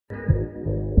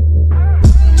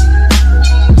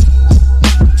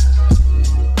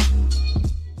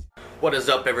What is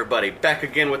up, everybody? Back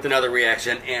again with another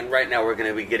reaction, and right now we're going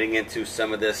to be getting into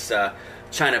some of this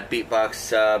China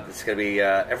beatbox. It's going to be,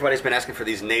 everybody's been asking for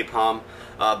these Napom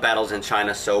battles in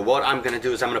China, so what I'm going to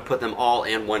do is I'm going to put them all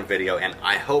in one video, and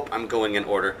I hope I'm going in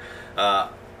order.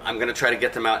 I'm going to try to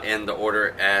get them out in the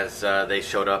order as they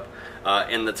showed up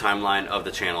in the timeline of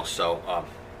the channel. So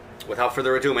without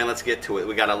further ado, man, let's get to it.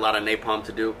 We got a lot of Napom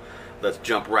to do. Let's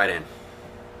jump right in.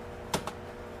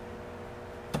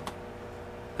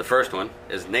 The first one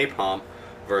is Napom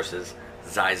versus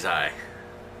Zai Zai.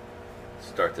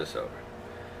 Start this over.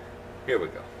 Here we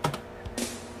go.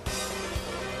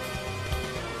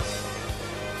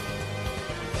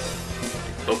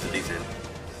 Both of these in.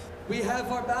 We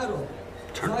have our battle.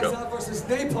 Turn it Zai up. Zai versus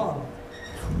Napom.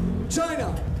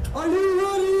 China, are you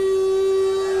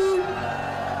ready?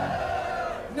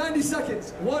 90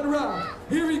 seconds, one round.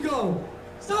 Here we go.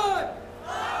 Start!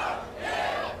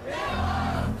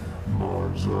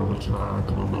 Mars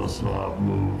attack on the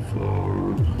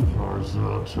subwoofer. Mars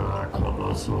attack on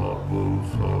the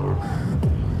subwoofer.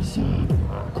 Mars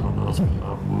attack on the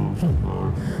subwoofer.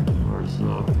 Mars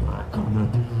attack on the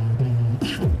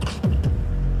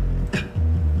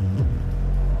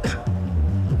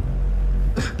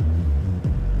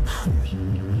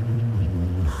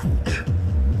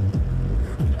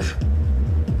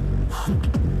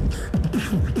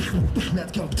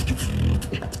Let's go.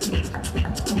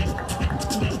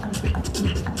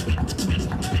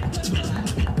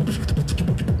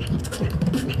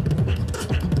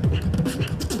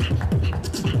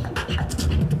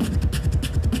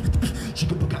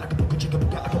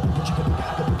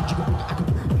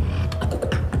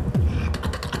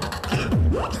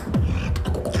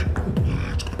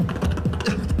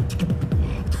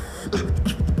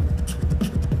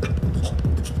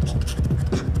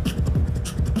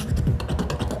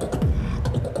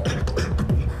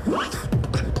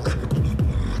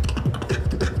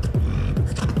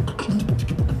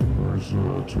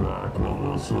 Track on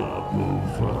the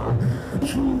subwoofer.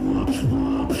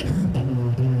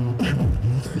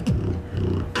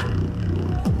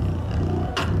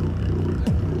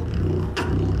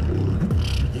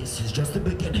 This is just the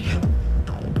beginning.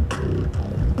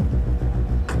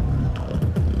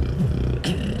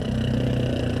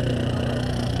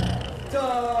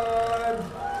 Time!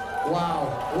 Wow,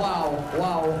 wow,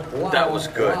 wow, wow. That was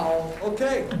good. Wow.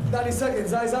 Okay, 90 seconds,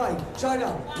 Zai Zai.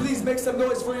 China, please make some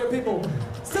noise for your people.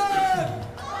 Stand!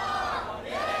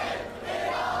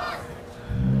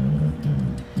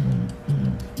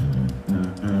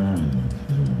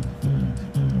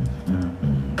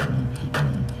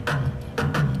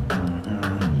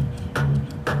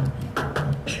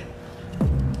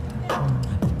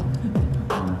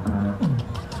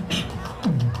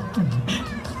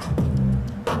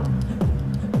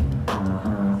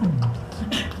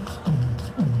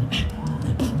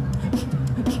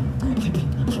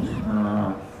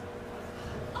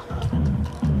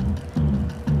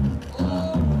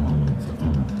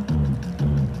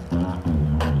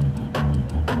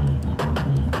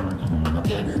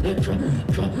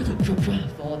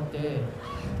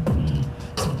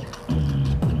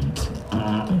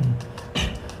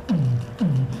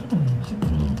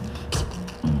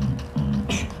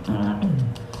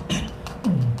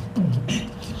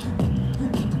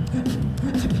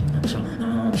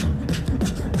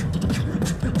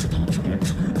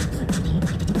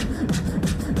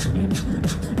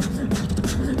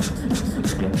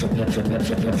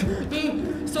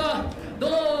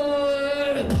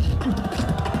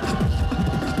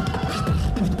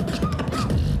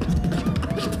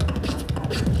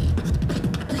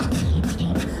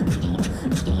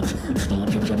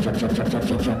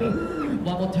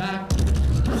 One more time.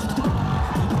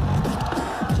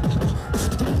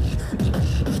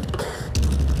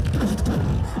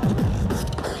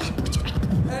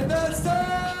 And that's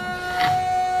time!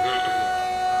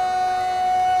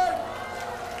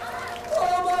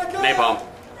 Oh my god! Napom.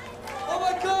 Oh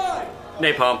my god!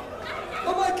 Napom.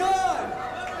 Oh my god!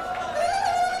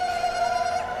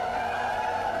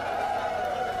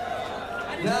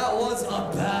 That was a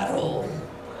battle.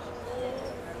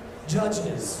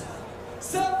 Judges.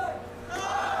 Napom!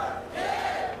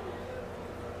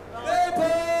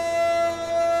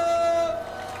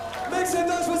 Make some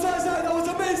noise for Zai Zai. That was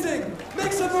amazing.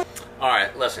 Make some noise.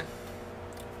 Alright, listen.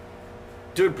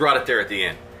 Dude brought it there at the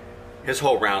end. His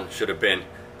whole round should have been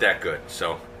that good.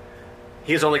 So,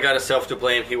 he's only got himself to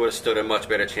blame. He would have stood a much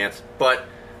better chance. But,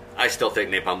 I still think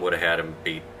Napom would have had him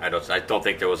beat. I don't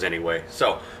think there was any way.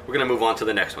 So, we're going to move on to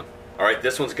the next one. Alright,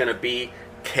 this one's going to be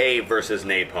K versus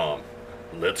Napom.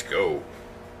 Let's go.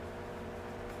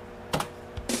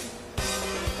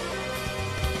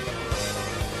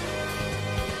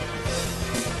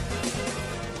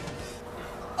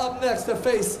 up next to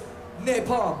face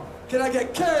Napom. Can I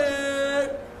get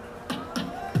Kate?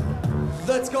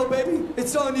 Let's go, baby.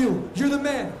 It's on you. You're the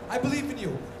man. I believe in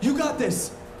you. You got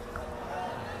this.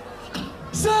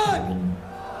 Son!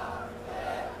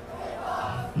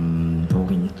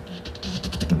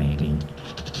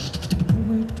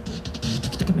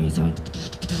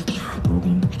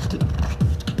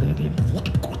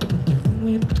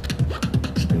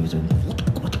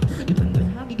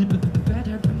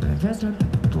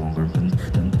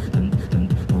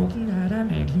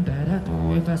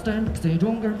 Faster, say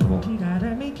stronger, broken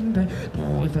better, making better.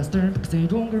 Boy faster, say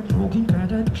stronger, broken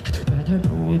better, better.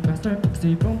 Boy faster,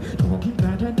 say wrong, broken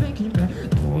better, making better.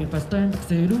 Boy faster,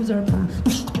 say loser.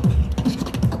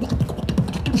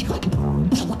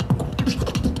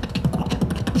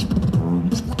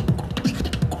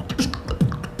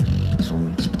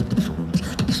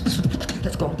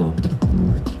 Let's go.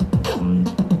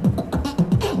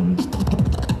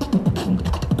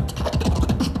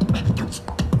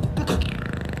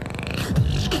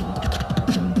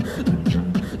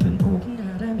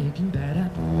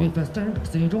 Faster,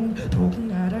 say wrong, broken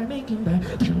better, making better.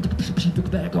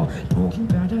 Back on, broken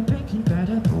better, making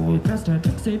better. Boy faster,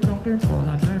 say stronger, for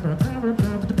the power, power,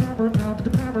 power, the power, power, the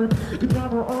power, the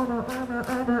power,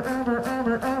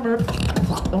 ever.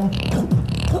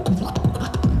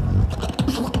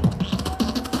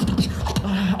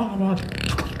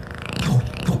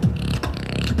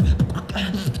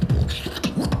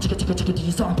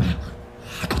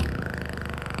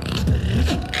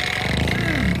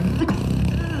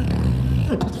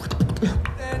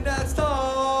 And that's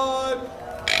time!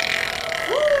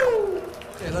 Woo!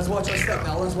 Okay, let's watch our step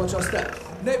now. Let's watch our step.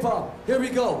 Napom, here we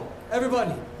go.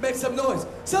 Everybody, make some noise.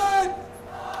 Son!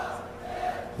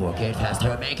 Work it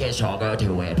faster, make it stronger,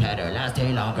 do it better, last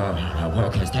it longer.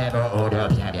 Work it stable, order,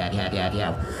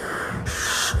 yeah.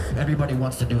 Everybody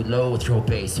wants to do low throw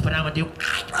bass, but I'm gonna do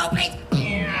high throw bass.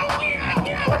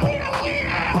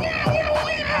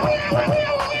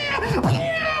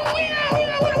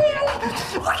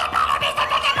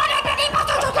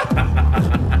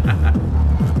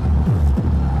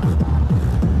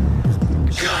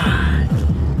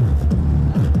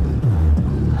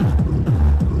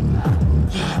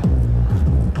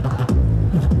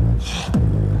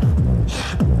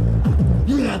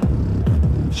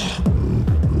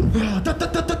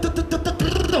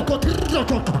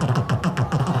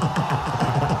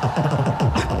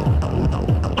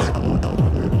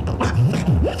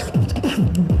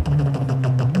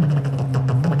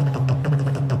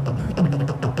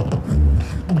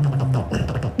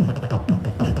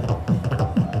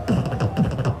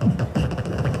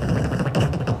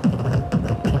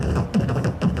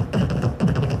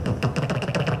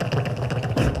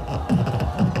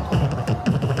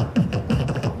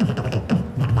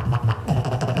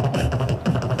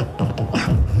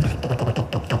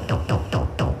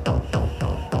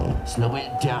 Slow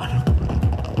it down.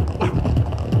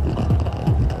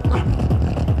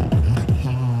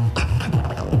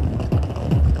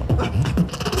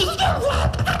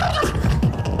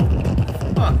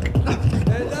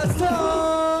 And that's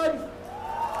time!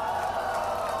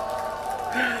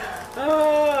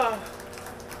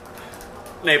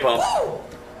 Napom. Woo!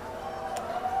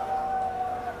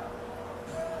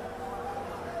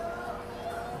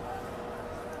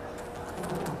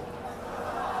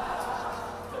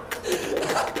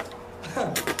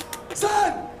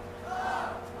 Son!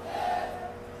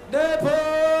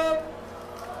 Napom!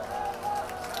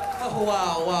 Oh,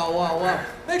 wow.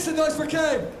 Make some noise for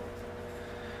Kane!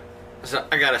 So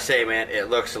I gotta say, man, it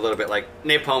looks a little bit like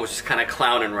Napom was just kind of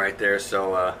clowning right there.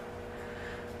 So,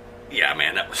 yeah,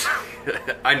 man, that was.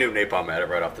 I knew Napom had it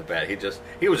right off the bat. He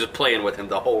was just playing with him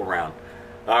the whole round.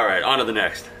 All right, on to the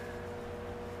next.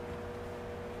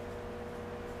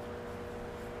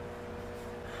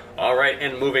 All right,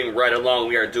 and moving right along,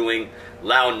 we are doing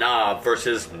Lao Na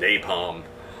versus Napom.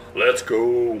 Let's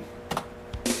go.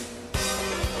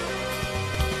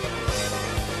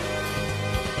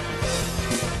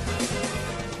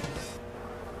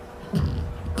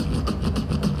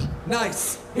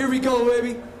 Nice. Here we go,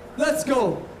 baby. Let's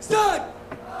go. Start!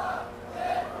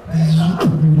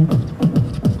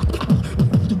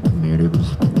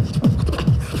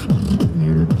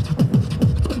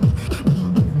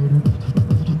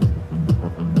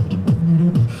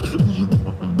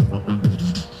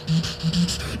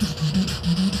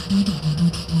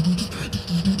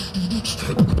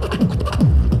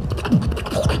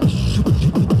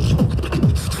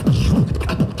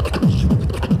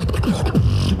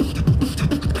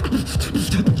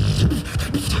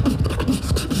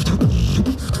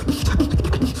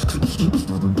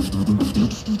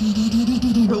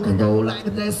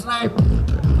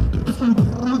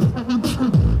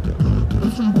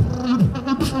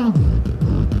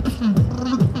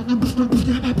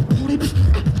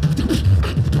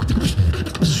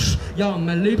 Yeah,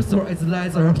 my lips are as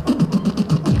laser.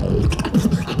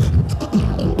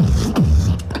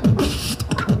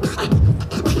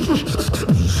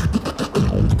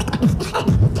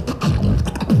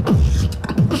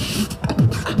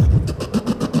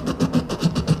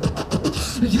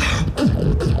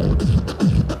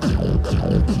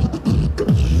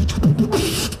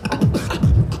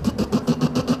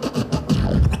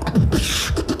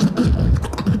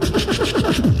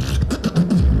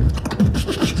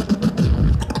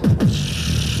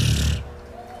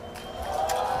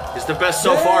 He's the best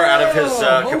so far out of his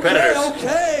competitors.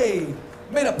 Okay.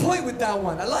 Made a point with that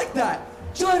one. I like that.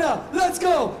 China, let's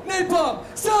go. Napom,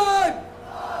 son.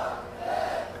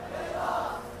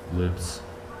 Lips.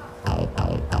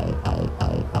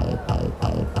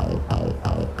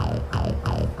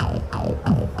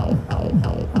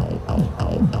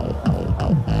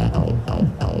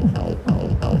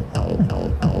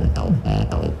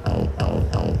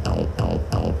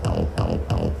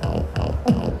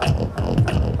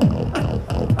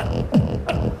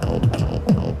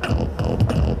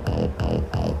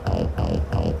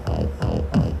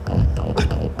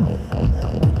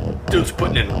 Dude's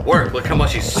putting in work. Look how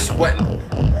much he's sweating.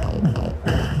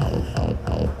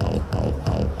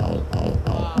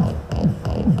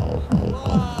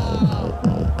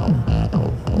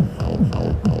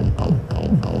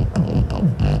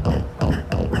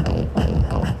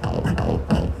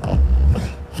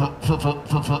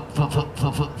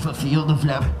 Feel the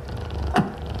flap.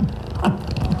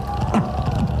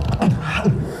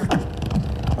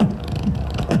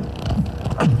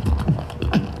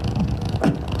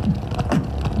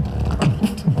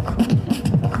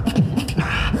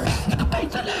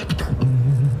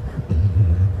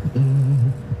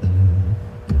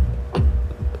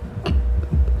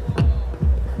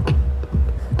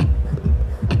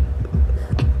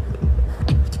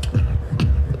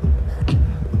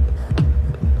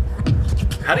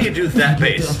 How do you do that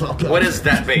bass? What is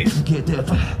that bass?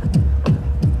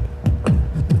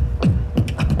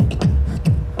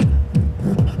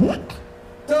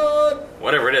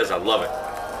 Whatever it is, I love it.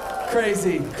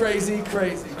 Crazy, crazy,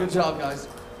 crazy. Good job, guys.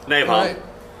 Napom. All right.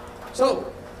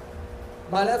 So,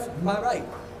 my left, my right.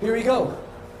 Here we go.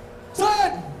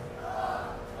 Son!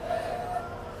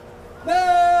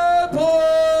 Napom!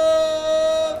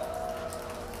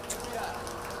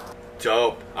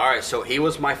 Dope. Alright, so he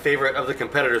was my favorite of the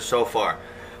competitors so far.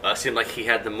 Seemed like he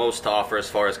had the most to offer as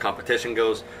far as competition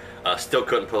goes. Still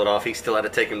couldn't pull it off. He still had to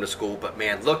take him to school. But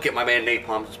man, look at my man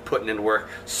Napom just putting in work,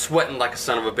 sweating like a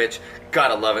son of a bitch.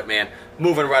 Gotta love it, man.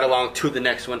 Moving right along to the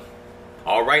next one.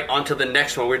 Alright, on to the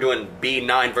next one. We're doing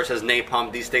B9 versus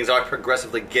Napom. These things are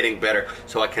progressively getting better,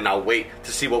 so I cannot wait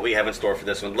to see what we have in store for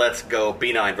this one. Let's go.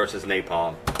 B9 versus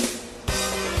Napom.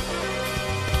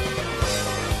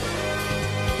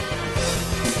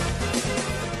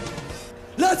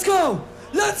 Let's go!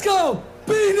 Let's go!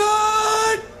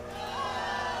 B9!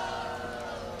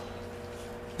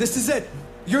 This is it.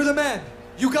 You're the man.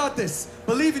 You got this.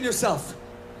 Believe in yourself.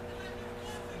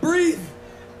 Breathe.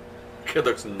 Kid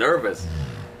looks nervous.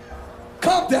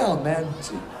 Calm down, man.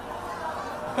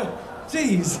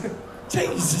 Jeez.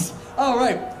 Jesus. All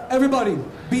right, everybody.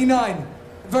 B9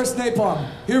 versus Napom.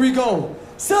 Here we go.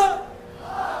 So.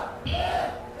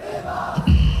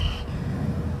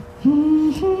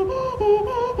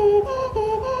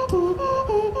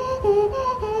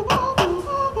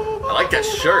 I like that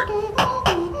shirt.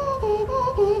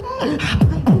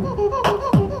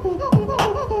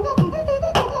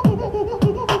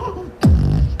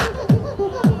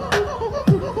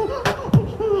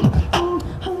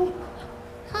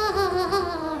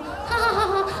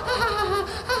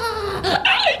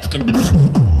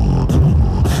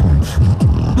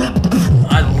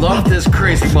 I love this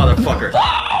crazy motherfucker.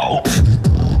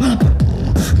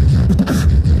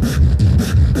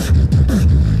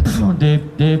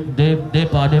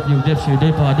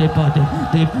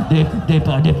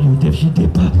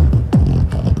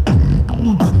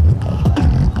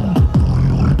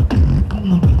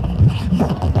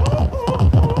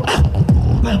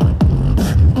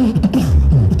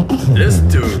 This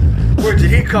dude, where did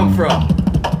he come from?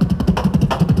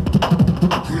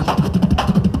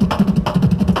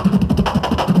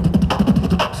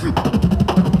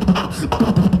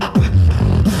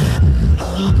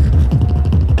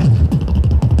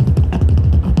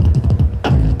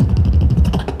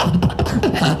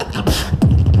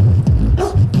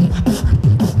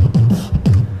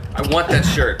 I want that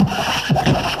shirt.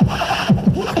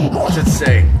 What's it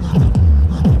say?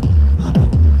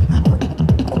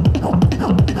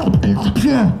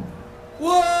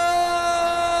 Whoa!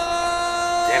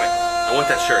 Damn it. I want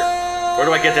that shirt. Where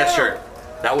do I get that shirt?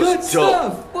 That was Good dope.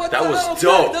 stuff. What That the was hell?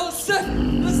 dope. Okay, that was sick.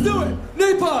 Let's do it.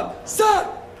 Napom, start.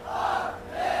 I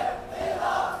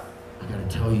gotta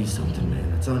tell you something,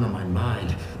 man. It's on my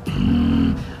mind.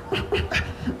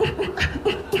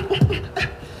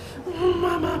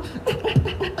 Mama.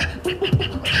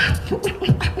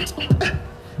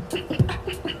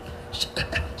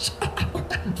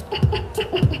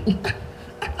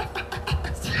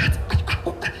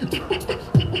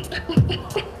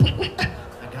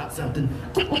 I got something.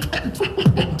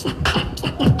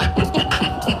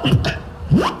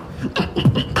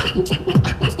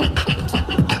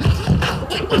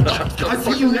 I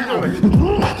see you now.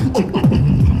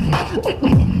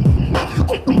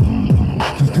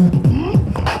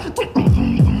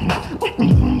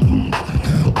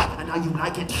 And now you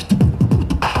like it.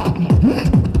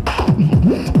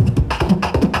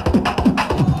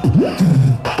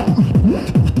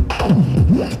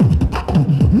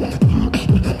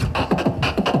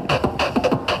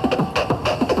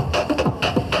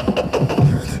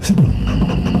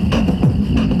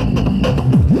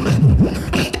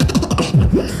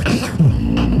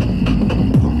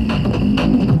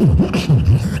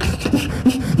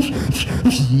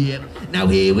 Yep, now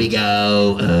here we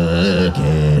go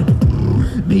again.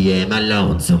 Me and my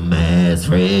lonesome ass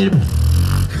friend.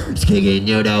 Just kicking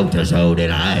your door to show that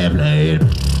I had played.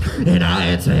 And I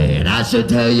had said I should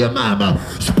tell your mama.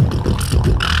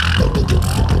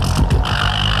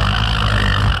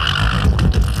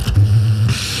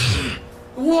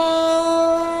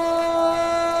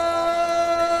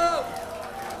 Whoa!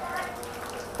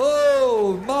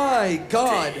 Oh my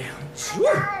God! Woo.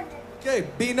 Okay,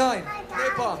 B9,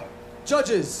 Napom,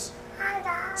 judges.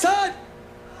 Son!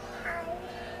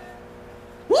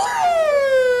 Woo!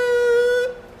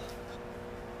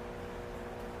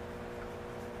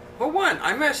 Who won?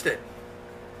 I missed it.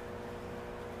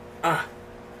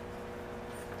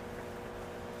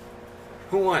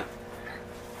 Who won?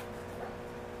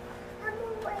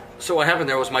 So what happened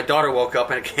there was my daughter woke up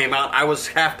and it came out. I was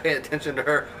half paying attention to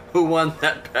her. Who won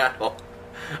that battle?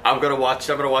 I'm gonna watch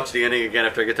the ending again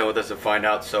after I get done with this and find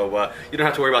out. So you don't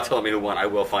have to worry about telling me who won. I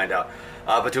will find out.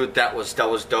 But dude, that was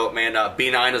dope, man.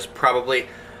 B9 is probably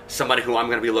somebody who I'm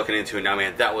gonna be looking into now,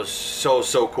 man. That was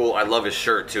so cool. I love his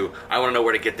shirt too. I want to know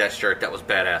where to get that shirt. That was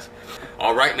badass.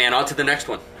 All right, man. On to the next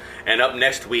one. And up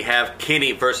next we have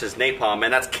Kenny versus Napom,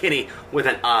 and that's Kenny with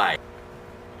an I.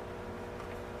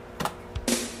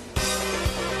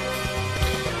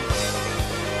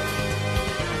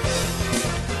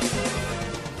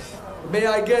 May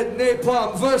I get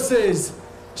Napom versus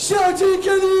Shouty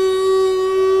Kenny?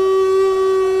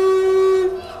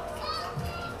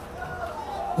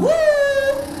 Woo!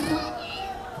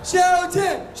 Shout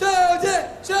it! Shout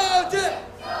it! Shout it!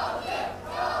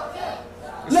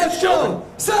 Let's go!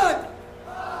 Son!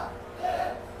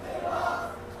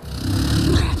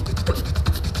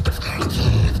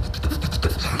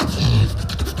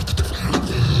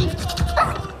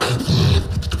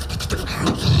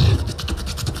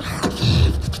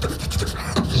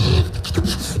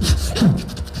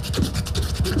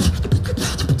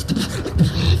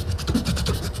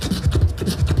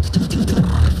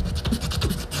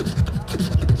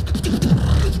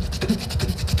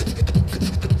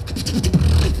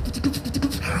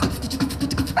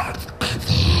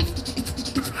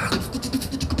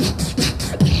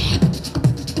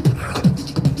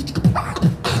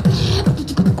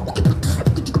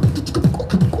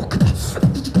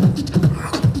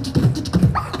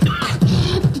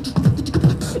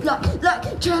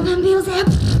 Look, German music.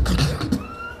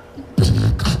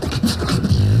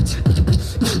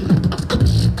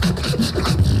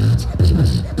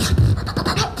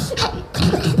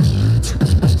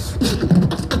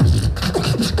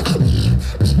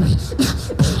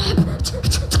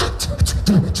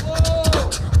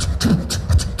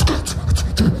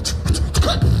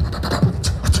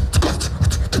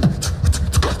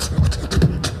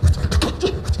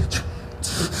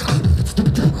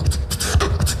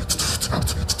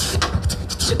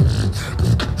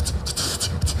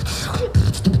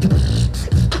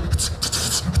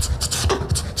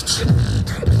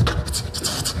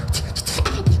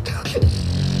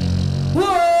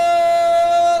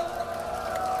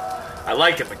 I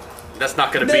like it, but that's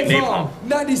not going to beat Napom.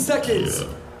 90 seconds.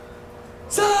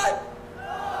 Son!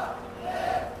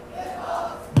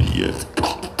 Yes.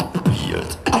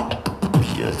 Yes.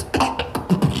 Yes.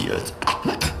 Yes.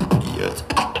 Yes.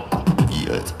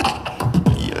 Yes.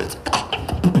 Yes.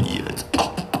 Yes.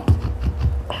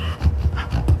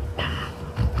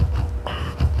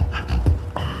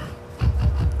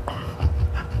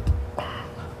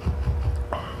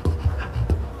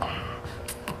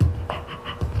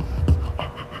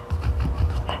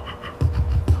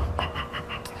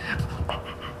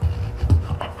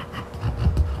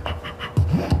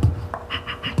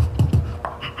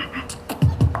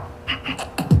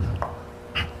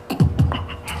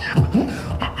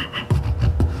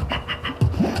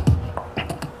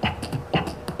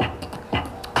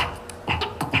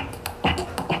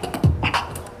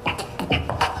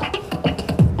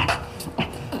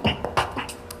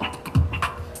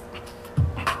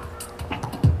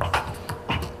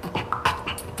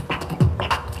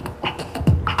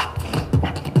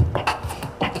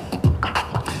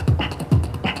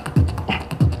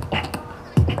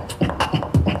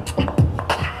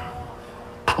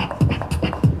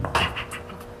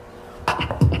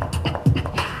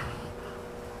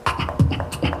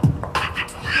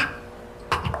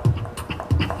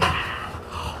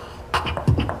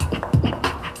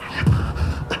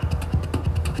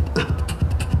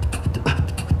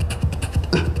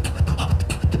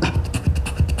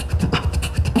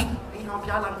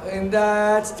 And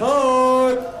that's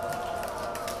time.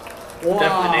 Wow.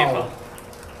 Definitely napalm.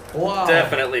 Wow.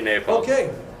 Definitely napalm.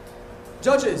 Okay.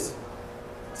 Judges.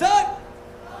 Set.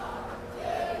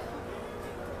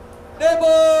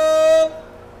 Napom.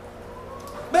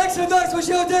 Make some noise for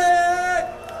your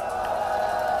day.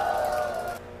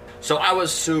 So I was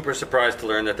super surprised to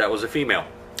learn that that was a female.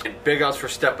 And big ups for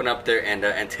stepping up there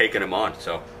and taking him on.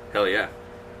 So, hell yeah.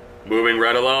 Moving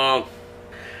right along.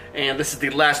 And this is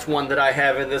the last one that I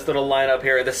have in this little lineup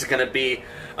here. This is going to be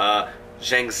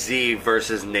Zhang Zi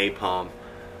versus Napom.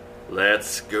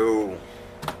 Let's go.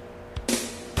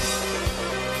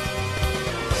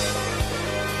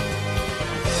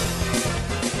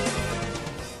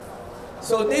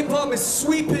 So Napom is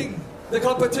sweeping the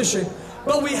competition,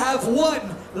 but we have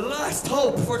one last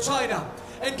hope for China.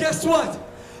 And guess what?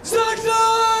 Zhangza!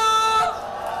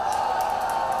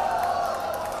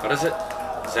 What is it?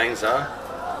 Zhangza?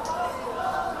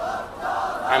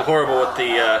 I'm horrible with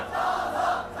the,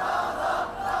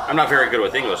 I'm not very good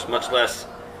with English, much less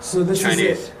So this Chinese.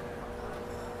 Is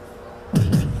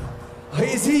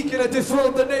it. Is he gonna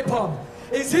dethrone the Napom?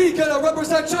 Is he gonna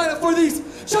represent China for these?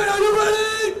 China, are you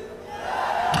ready?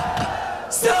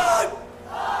 Stand!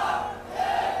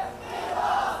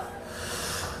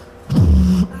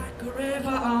 Like a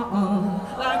river,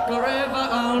 like a river,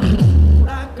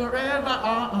 like a river,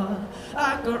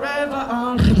 like a river,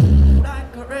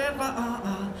 like a river,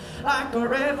 like a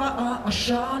river.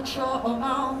 Shut your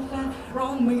mouth and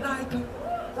roll me like a,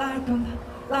 like a,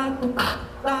 like a,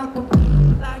 like a, like a,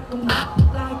 like a,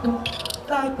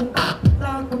 like a, like a,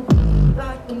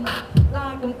 like a, like a,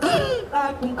 like a, like a.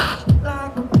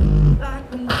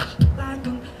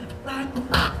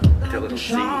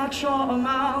 Shut your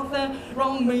mouth and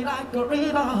roll me like a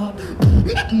river.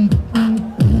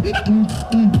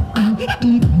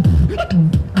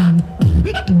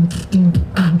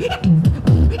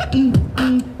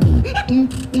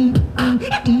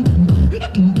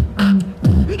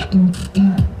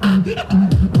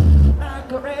 Like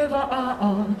a river,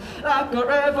 like a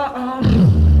river,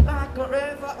 like a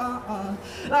river,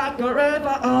 like a river,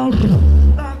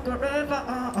 like a river,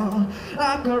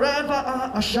 like a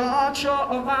river. Shut your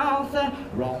mouth and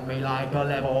roll me like a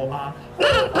level. What?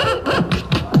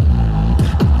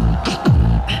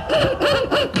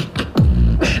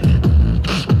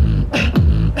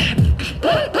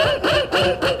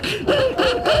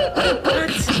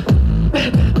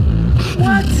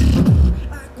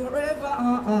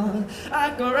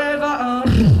 Like a river,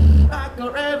 like a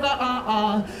river,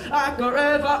 like a river, like a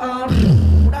river,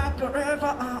 like a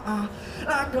river,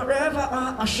 like a river.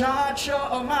 Shut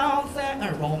your mouth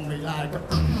and roll me like a.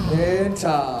 In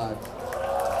time.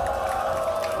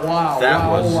 Wow, That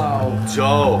wow, was wow.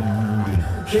 dope.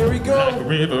 Here we go. Like a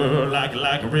river, like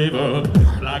a river,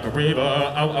 like a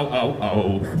river, oh oh oh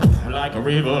oh. Like a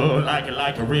river, like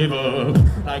a river,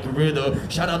 like a river.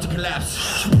 Shout out to Collapse.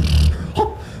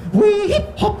 Hop, we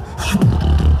hip hop,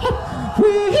 hop,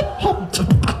 we hip hop,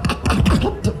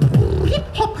 hip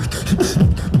hop.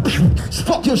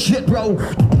 Fuck your shit, bro.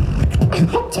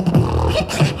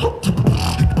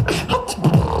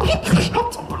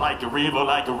 Like a river,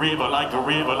 like a river, like a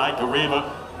river, like a river.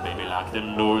 Baby, lock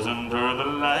them doors and turn the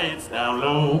lights down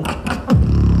low.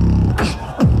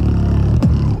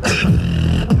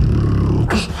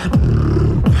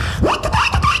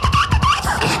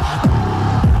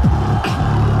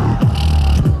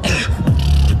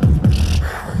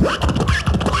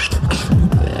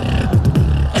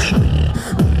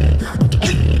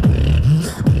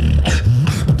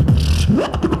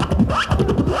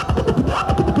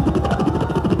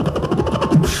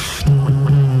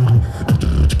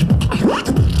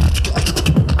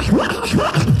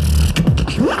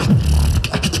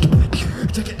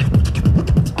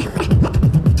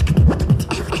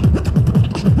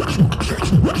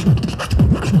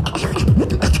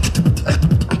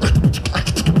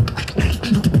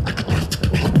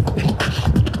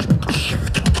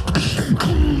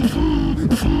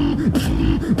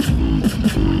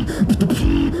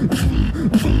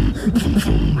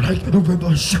 Like a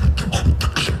river.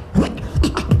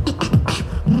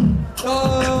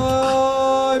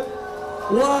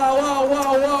 Wow, wow,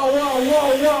 wow, wow, wow, wow,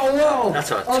 wow, wow.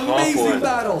 That's a tough amazing one.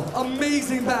 battle.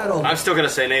 Amazing battle. I'm still gonna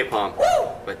say Napom,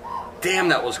 but damn,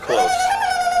 that was close.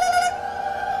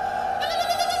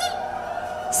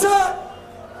 Set.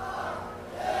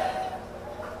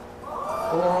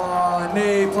 Oh,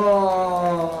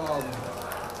 Napom.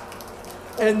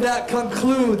 And that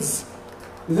concludes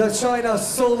the China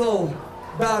solo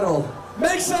battle.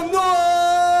 Make some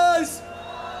noise!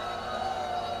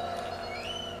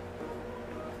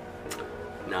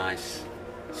 Nice.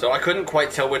 So I couldn't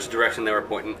quite tell which direction they were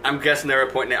pointing. I'm guessing they were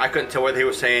pointing. I couldn't tell whether he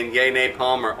was saying "Yay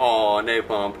Napom" or "Oh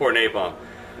Napom, poor Napom."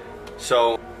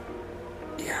 So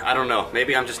yeah, I don't know.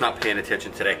 Maybe I'm just not paying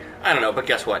attention today. I don't know. But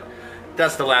guess what?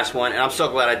 That's the last one, and I'm so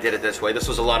glad I did it this way. This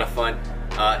was a lot of fun.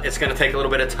 It's going to take a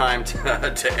little bit of time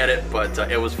to edit, but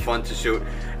it was fun to shoot,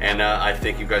 and I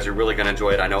think you guys are really going to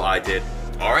enjoy it. I know I did.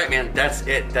 All right, man, that's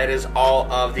it. That is all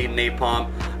of the Napom.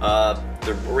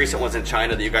 The recent ones in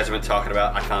China that you guys have been talking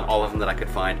about, I found all of them that I could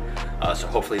find. So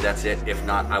hopefully that's it. If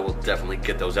not, I will definitely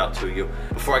get those out to you.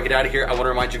 Before I get out of here, I want to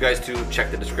remind you guys to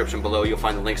check the description below. You'll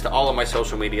find the links to all of my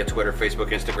social media, Twitter, Facebook,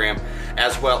 Instagram,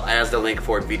 as well as the link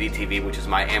for VDTV, which is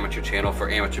my amateur channel for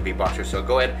amateur beatboxers. So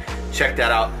go ahead, check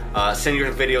that out. Send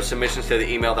your video submissions to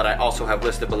the email that I also have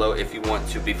listed below if you want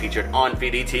to be featured on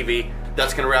VDTV.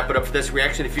 That's going to wrap it up for this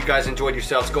reaction. If you guys enjoyed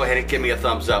yourselves, go ahead and give me a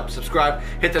thumbs up. Subscribe,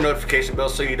 hit the notification bell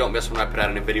so you don't miss when I put out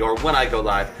a new video or when I go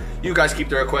live. You guys keep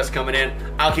the requests coming in.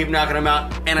 I'll keep knocking them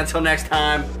out. And until next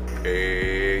time,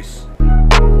 peace.